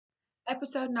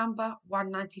episode number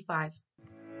 195.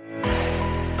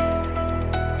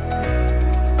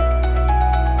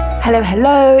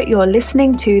 Hello, you're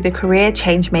listening to the Career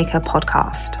Changemaker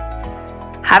podcast.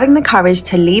 Having the courage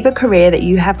to leave a career that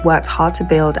you have worked hard to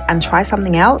build and try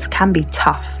something else can be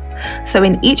tough. So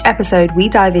in each episode, we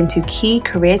dive into key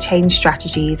career change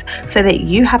strategies so that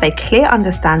you have a clear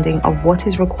understanding of what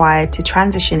is required to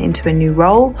transition into a new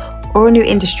role or a new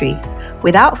industry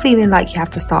without feeling like you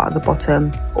have to start at the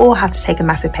bottom or have to take a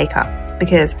massive pay cut,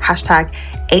 because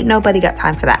 #ain't nobody got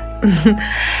time for that.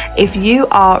 If you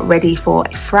are ready for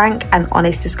frank and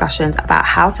honest discussions about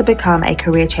how to become a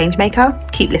career change maker,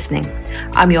 keep listening.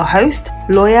 I'm your host,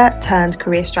 lawyer turned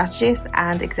career strategist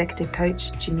and executive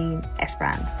coach, Janine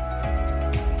Esbrand.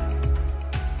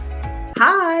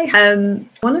 Hi, I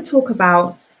want to talk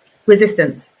about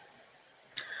resistance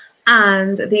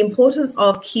and the importance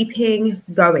of keeping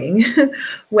going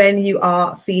when you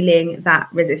are feeling that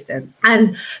resistance.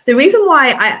 And the reason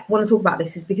why I want to talk about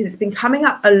this is because it's been coming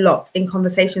up a lot in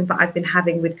conversations that I've been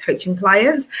having with coaching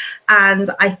clients.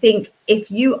 And I think if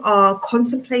you are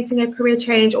contemplating a career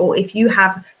change, or if you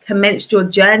have commenced your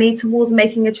journey towards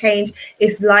making a change,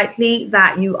 it's likely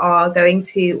that you are going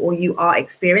to, or you are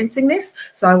experiencing this.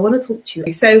 So I want to talk to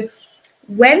you. So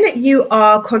when you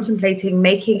are contemplating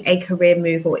making a career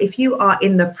move, or if you are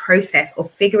in the process of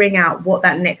figuring out what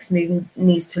that next move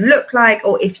needs to look like,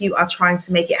 or if you are trying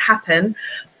to make it happen,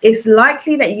 it's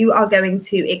likely that you are going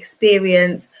to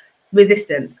experience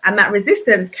resistance. And that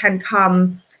resistance can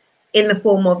come in the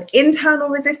form of internal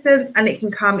resistance, and it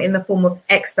can come in the form of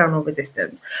external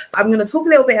resistance. I'm going to talk a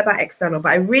little bit about external,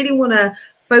 but I really want to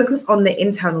focus on the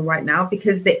internal right now,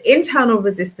 because the internal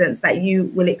resistance that you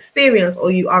will experience,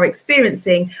 or you are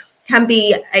experiencing, can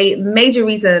be a major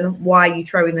reason why you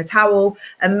throw in the towel,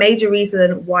 a major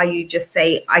reason why you just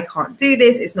say, I can't do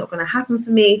this, it's not going to happen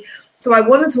for me. So I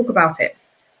want to talk about it.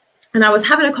 And I was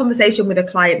having a conversation with a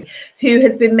client who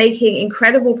has been making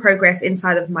incredible progress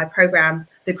inside of my program,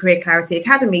 the Career Clarity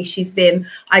Academy. She's been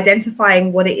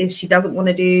identifying what it is she doesn't want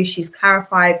to do. She's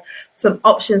clarified some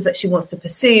options that she wants to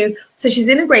pursue. So she's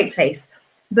in a great place.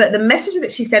 But the message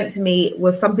that she sent to me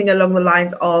was something along the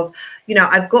lines of,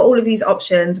 I've got all of these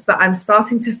options, but I'm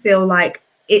starting to feel like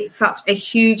it's such a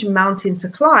huge mountain to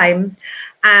climb.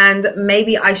 And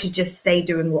maybe I should just stay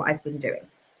doing what I've been doing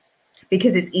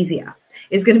because it's easier.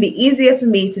 It's going to be easier for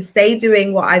me to stay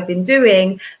doing what I've been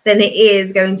doing than it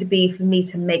is going to be for me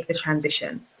to make the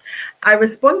transition. I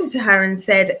responded to her and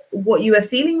said, what you are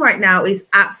feeling right now is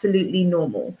absolutely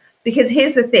normal. Because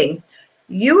here's the thing,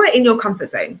 you are in your comfort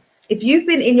zone. If you've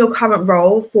been in your current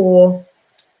role for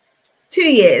 2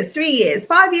 years, 3 years,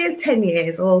 5 years, 10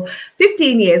 years, or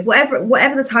 15 years,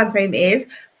 whatever the time frame is,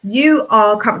 you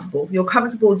are comfortable. You're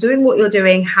comfortable doing what you're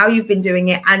doing, how you've been doing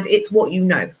it, and it's what you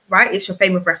know, right? It's your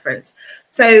frame of reference.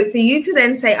 So for you to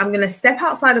then say, I'm going to step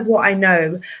outside of what I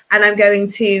know, and I'm going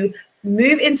to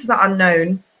move into the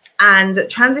unknown and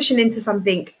transition into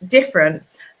something different,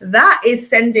 that is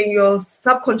sending your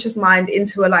subconscious mind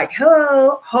into a like,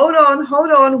 hello, hold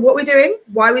on, what are we doing?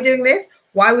 Why are we doing this?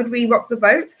 Why would we rock the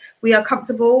boat? We are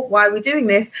comfortable. Why are we doing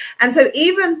this? And so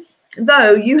even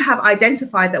though you have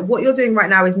identified that what you're doing right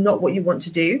now is not what you want to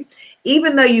do,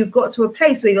 even though you've got to a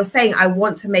place where you're saying, I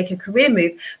want to make a career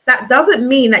move, that doesn't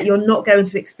mean that you're not going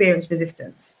to experience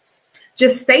resistance.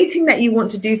 Just stating that you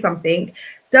want to do something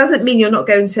doesn't mean you're not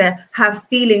going to have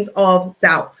feelings of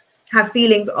doubt, have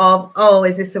feelings of, oh,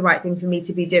 is this the right thing for me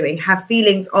to be doing? Have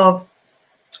feelings of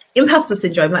imposter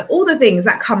syndrome, like all the things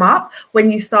that come up when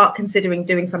you start considering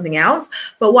doing something else.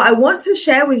 But what I want to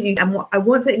share with you, and what I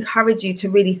want to encourage you to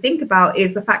really think about,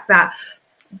 is the fact that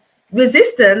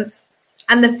resistance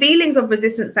and the feelings of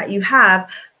resistance that you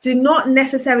have do not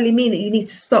necessarily mean that you need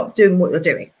to stop doing what you're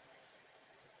doing.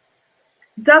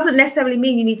 Doesn't necessarily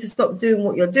mean you need to stop doing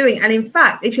what you're doing. And in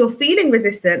fact, if you're feeling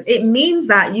resistant, it means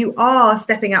that you are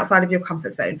stepping outside of your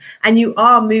comfort zone, and you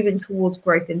are moving towards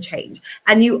growth and change,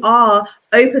 and you are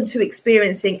open to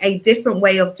experiencing a different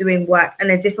way of doing work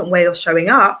and a different way of showing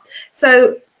up.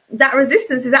 So that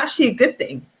resistance is actually a good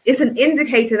thing. It's an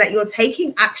indicator that you're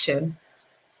taking action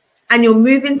and you're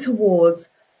moving towards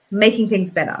making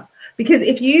things better. Because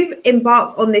if you've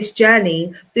embarked on this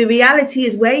journey, the reality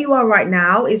is where you are right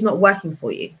now is not working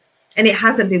for you. And it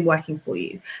hasn't been working for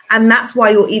you. And that's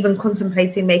why you're even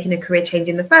contemplating making a career change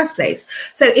in the first place.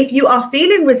 So if you are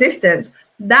feeling resistance,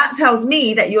 that tells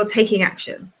me that you're taking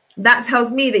action. That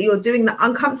tells me that you're doing the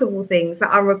uncomfortable things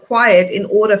that are required in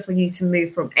order for you to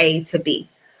move from A to B.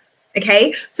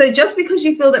 Okay, so just because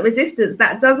you feel that resistance,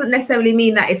 that doesn't necessarily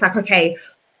mean that it's like, okay,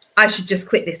 I should just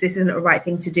quit this. This isn't the right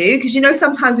thing to do. Because, you know,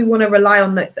 sometimes we want to rely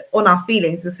on our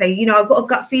feelings. We'll say, you know, I've got a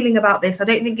gut feeling about this. I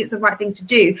don't think it's the right thing to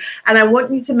do. And I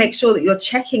want you to make sure that you're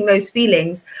checking those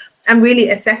feelings and really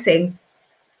assessing,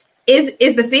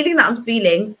 is the feeling that I'm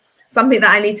feeling something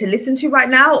that I need to listen to right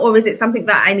now? Or is it something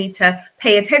that I need to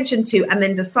pay attention to and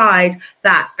then decide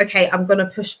that, okay, I'm going to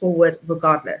push forward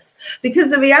regardless?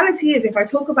 Because the reality is, if I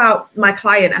talk about my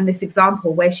client and this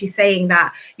example where she's saying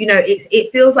that, you know,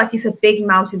 it feels like it's a big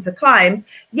mountain to climb.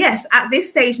 Yes, at this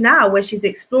stage now where she's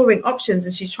exploring options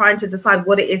and she's trying to decide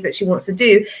what it is that she wants to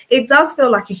do, it does feel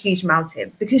like a huge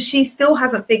mountain because she still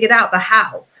hasn't figured out the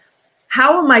how.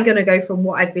 How am I going to go from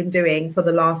what I've been doing for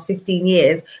the last 15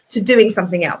 years to doing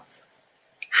something else?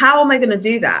 How am I going to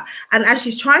do that? And as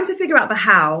she's trying to figure out the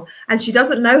how, and she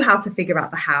doesn't know how to figure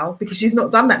out the how because she's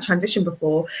not done that transition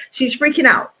before, she's freaking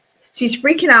out. She's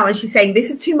freaking out and she's saying,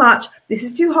 this is too much. This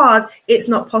is too hard. It's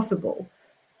not possible.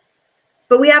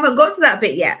 But we haven't got to that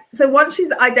bit yet. So once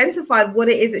she's identified what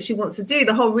it is that she wants to do,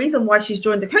 the whole reason why she's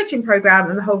joined the coaching program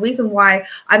and the whole reason why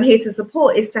I'm here to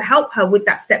support is to help her with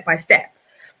that step by step.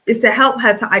 Is to help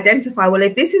her to identify, well,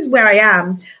 if this is where I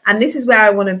am and this is where I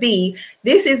want to be,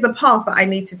 this is the path that I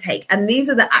need to take. And these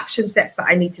are the action steps that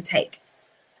I need to take.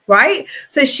 Right?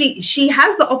 So she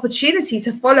has the opportunity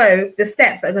to follow the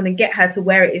steps that are going to get her to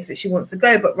where it is that she wants to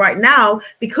go. But right now,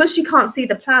 because she can't see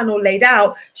the plan all laid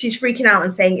out, she's freaking out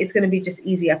and saying it's going to be just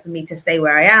easier for me to stay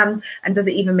where I am. And does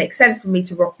it even make sense for me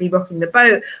to be rocking the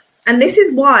boat? And this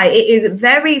is why it is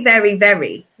very, very,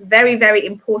 very, very, very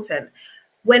important.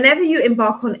 Whenever you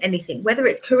embark on anything, whether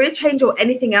it's career change or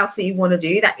anything else that you want to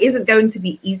do that isn't going to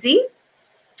be easy,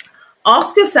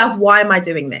 ask yourself, why am I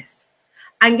doing this?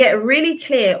 And get really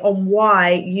clear on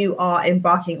why you are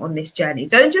embarking on this journey.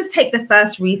 Don't just take the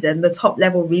first reason, the top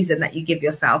level reason that you give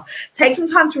yourself. Take some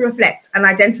time to reflect and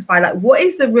identify, like, what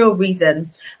is the real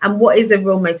reason and what is the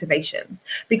real motivation?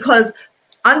 Because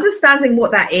understanding what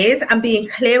that is and being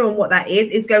clear on what that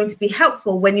is going to be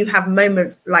helpful when you have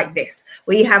moments like this,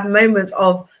 where you have moments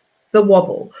of the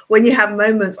wobble, when you have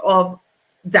moments of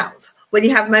doubt, when you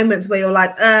have moments where you're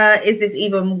like, is this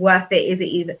even worth it? Is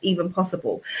it even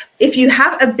possible? If you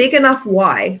have a big enough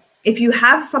why, if you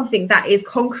have something that is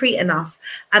concrete enough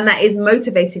and that is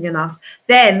motivating enough,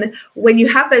 then when you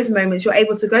have those moments, you're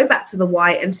able to go back to the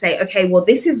why and say, okay, well,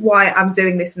 this is why I'm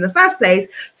doing this in the first place.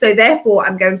 So therefore,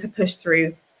 I'm going to push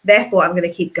through. Therefore, I'm going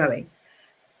to keep going.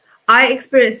 I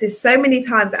experienced this so many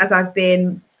times as I've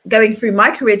been going through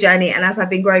my career journey and as I've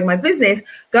been growing my business,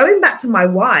 going back to my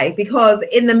why, because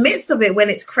in the midst of it, when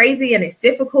it's crazy and it's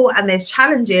difficult and there's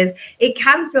challenges, it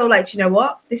can feel like, you know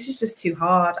what, this is just too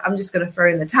hard. I'm just going to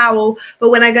throw in the towel.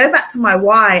 But when I go back to my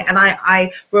why and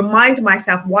I remind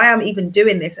myself why I'm even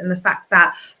doing this and the fact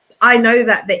that I know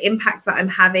that the impact that I'm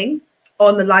having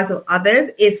on the lives of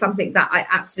others is something that I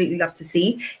absolutely love to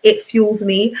see. It fuels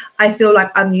me. I feel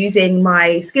like I'm using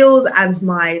my skills and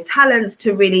my talents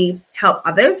to really help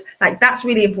others. Like, that's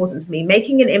really important to me.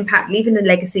 Making an impact, leaving a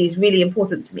legacy is really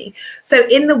important to me. So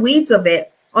in the weeds of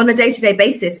it, on a day-to-day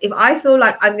basis, if I feel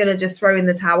like I'm going to just throw in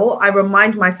the towel, I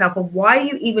remind myself of, why are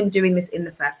you even doing this in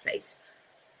the first place?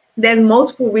 There's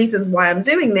multiple reasons why I'm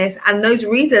doing this, and those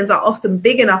reasons are often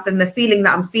big enough than the feeling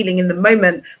that I'm feeling in the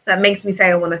moment that makes me say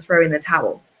I want to throw in the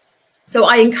towel. So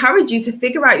I encourage you to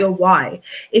figure out your why.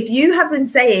 If you have been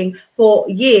saying for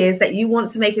years that you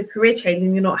want to make a career change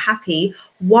and you're not happy,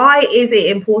 why is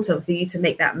it important for you to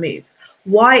make that move?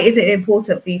 Why is it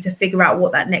important for you to figure out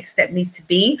what that next step needs to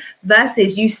be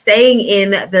versus you staying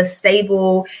in the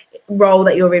stable role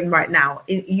that you're in right now,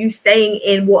 you staying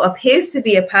in what appears to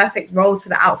be a perfect role to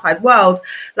the outside world?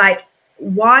 Like,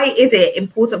 why is it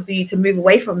important for you to move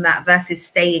away from that versus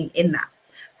staying in that?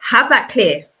 Have that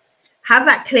clear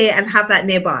and have that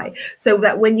nearby, so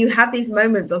that when you have these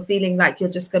moments of feeling like you're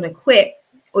just going to quit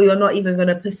or you're not even going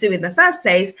to pursue in the first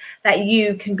place, that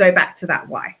you can go back to that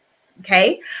why.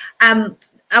 Okay.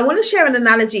 I want to share an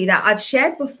analogy that I've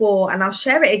shared before, and I'll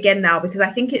share it again now because I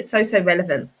think it's so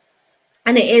relevant.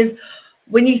 And it is,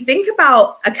 when you think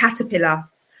about a caterpillar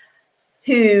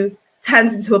who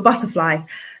turns into a butterfly,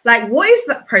 like, what is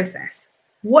that process?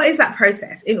 What is that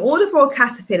process? In order for a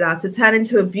caterpillar to turn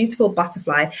into a beautiful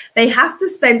butterfly, they have to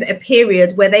spend a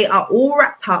period where they are all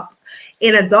wrapped up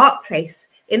in a dark place,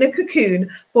 in a cocoon,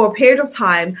 for a period of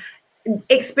time,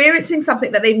 experiencing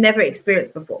something that they've never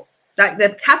experienced before. Like,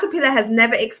 the caterpillar has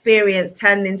never experienced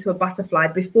turning into a butterfly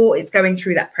before it's going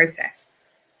through that process,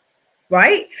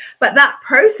 right? But that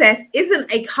process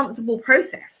isn't a comfortable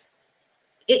process.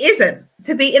 It isn't.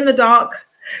 To be in the dark,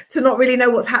 to not really know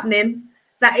what's happening,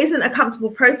 that isn't a comfortable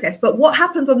process. But what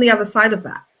happens on the other side of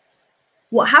that?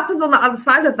 what happens on the other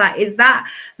side of that is that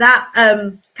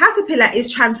caterpillar is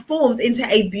transformed into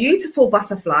a beautiful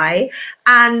butterfly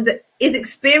and is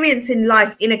experiencing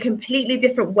life in a completely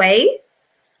different way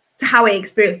to how it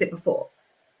experienced it before.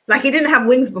 Like, it didn't have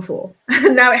wings before,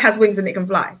 and now it has wings and it can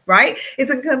fly, right? It's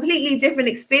a completely different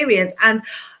experience. And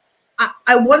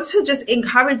I want to just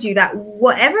encourage you that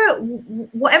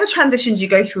whatever transitions you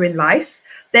go through in life,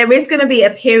 there is going to be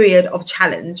a period of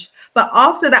challenge. But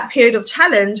after that period of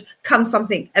challenge comes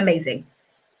something amazing,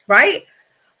 right?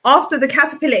 After the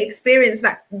caterpillar experience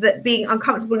that being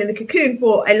uncomfortable in the cocoon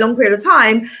for a long period of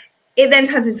time, it then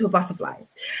turns into a butterfly.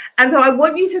 And so I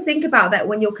want you to think about that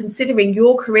when you're considering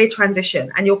your career transition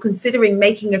and you're considering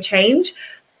making a change.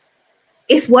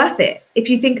 It's worth it if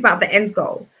you think about the end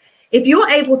goal. If you're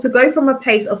able to go from a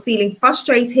place of feeling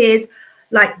frustrated,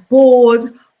 like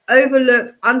bored,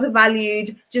 overlooked,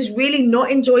 undervalued, just really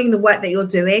not enjoying the work that you're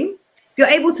doing, if you're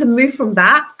able to move from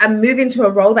that and move into a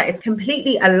role that is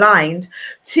completely aligned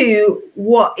to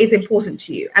what is important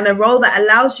to you, and a role that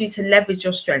allows you to leverage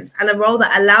your strengths, and a role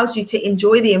that allows you to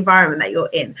enjoy the environment that you're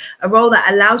in, a role that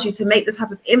allows you to make the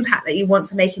type of impact that you want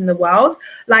to make in the world,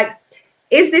 like,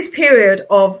 is this period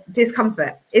of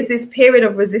discomfort, is this period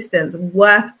of resistance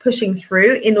worth pushing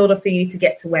through in order for you to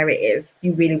get to where it is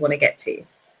you really want to get to,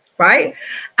 right?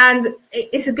 And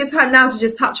it's a good time now to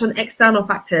just touch on external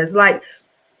factors. Like,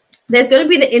 there's going to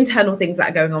be the internal things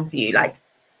that are going on for you, like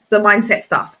the mindset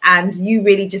stuff, and you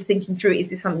really just thinking through, is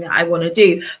this something that I want to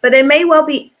do? But there may well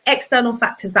be external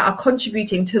factors that are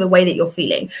contributing to the way that you're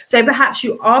feeling. So perhaps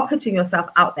you are putting yourself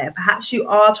out there, perhaps you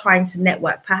are trying to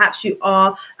network, perhaps you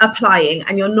are applying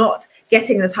and you're not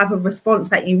getting the type of response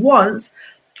that you want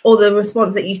or the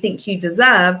response that you think you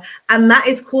deserve. And that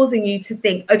is causing you to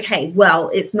think, okay, well,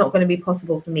 it's not going to be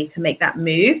possible for me to make that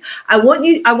move. I want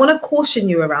to caution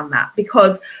you around that,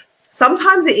 because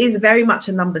sometimes it is very much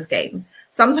a numbers game.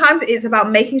 Sometimes it's about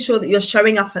making sure that you're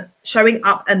showing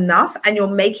up enough, and you're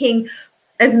making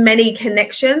as many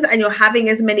connections and you're having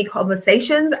as many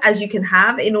conversations as you can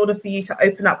have in order for you to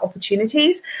open up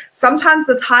opportunities. Sometimes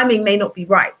the timing may not be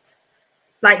right.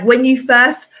 Like when you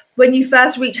first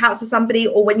reach out to somebody,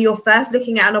 or when you're first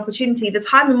looking at an opportunity, the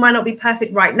timing might not be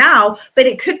perfect right now, but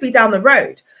it could be down the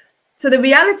road. So the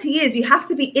reality is you have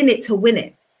to be in it to win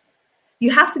it. You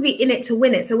have to be in it to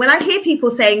win it. So when I hear people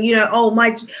saying, you know, oh,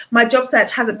 my job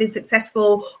search hasn't been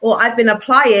successful, or I've been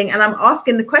applying, and I'm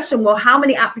asking the question, well, how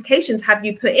many applications have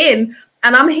you put in?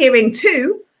 And I'm hearing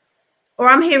 2, or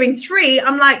I'm hearing 3.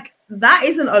 I'm like, that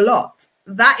isn't a lot.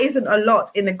 That isn't a lot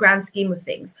in the grand scheme of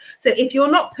things. So if you're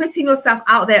not putting yourself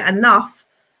out there enough,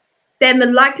 then the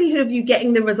likelihood of you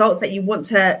getting the results that you want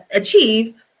to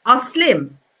achieve are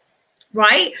slim,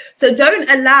 right? So don't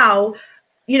allow,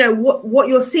 you know, what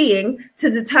you're seeing to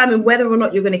determine whether or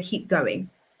not you're going to keep going.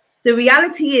 The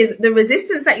reality is the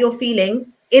resistance that you're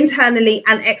feeling internally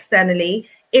and externally,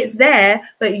 it's there,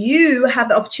 but you have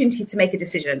the opportunity to make a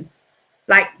decision.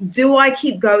 Like, do I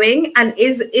keep going? And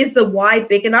is the why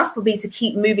big enough for me to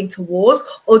keep moving towards?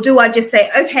 Or do I just say,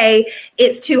 okay,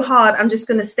 it's too hard, I'm just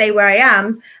going to stay where I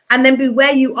am, and then be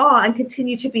where you are and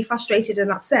continue to be frustrated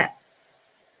and upset?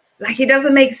 Like, it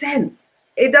doesn't make sense.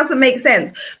 It doesn't make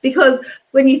sense, because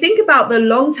when you think about the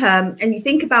long term and you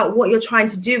think about what you're trying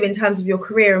to do in terms of your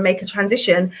career and make a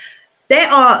transition, there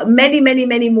are many, many,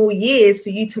 many more years for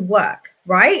you to work.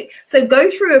 Right? So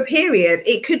go through a period.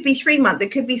 It could be 3 months,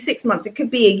 it could be 6 months, it could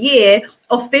be a year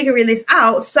of figuring this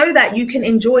out so that you can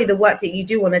enjoy the work that you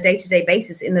do on a day-to-day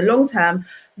basis in the long term,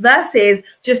 versus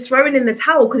just throwing in the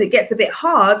towel because it gets a bit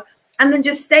hard and then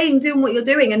just staying doing what you're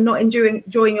doing and not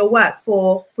enjoying your work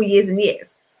for years and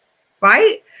years.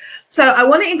 Right? So I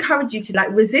want to encourage you to,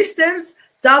 like, resistance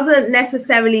doesn't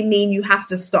necessarily mean you have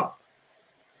to stop.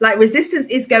 Like, resistance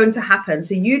is going to happen.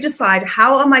 So you decide,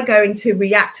 how am I going to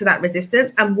react to that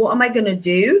resistance? And what am I going to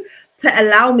do to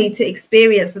allow me to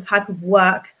experience the type of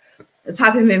work, the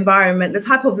type of environment, the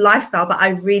type of lifestyle that I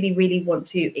really, really want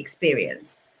to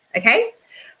experience? Okay.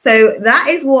 So that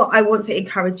is what I want to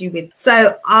encourage you with.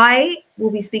 So I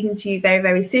will be speaking to you very,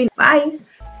 very soon. Bye.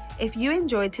 If you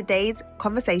enjoyed today's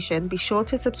conversation, be sure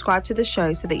to subscribe to the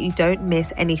show so that you don't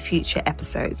miss any future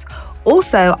episodes.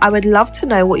 Also, I would love to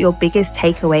know what your biggest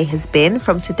takeaway has been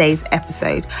from today's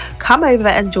episode. Come over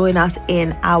and join us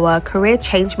in our Career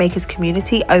Changemakers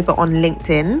community over on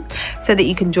LinkedIn so that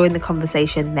you can join the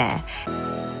conversation there.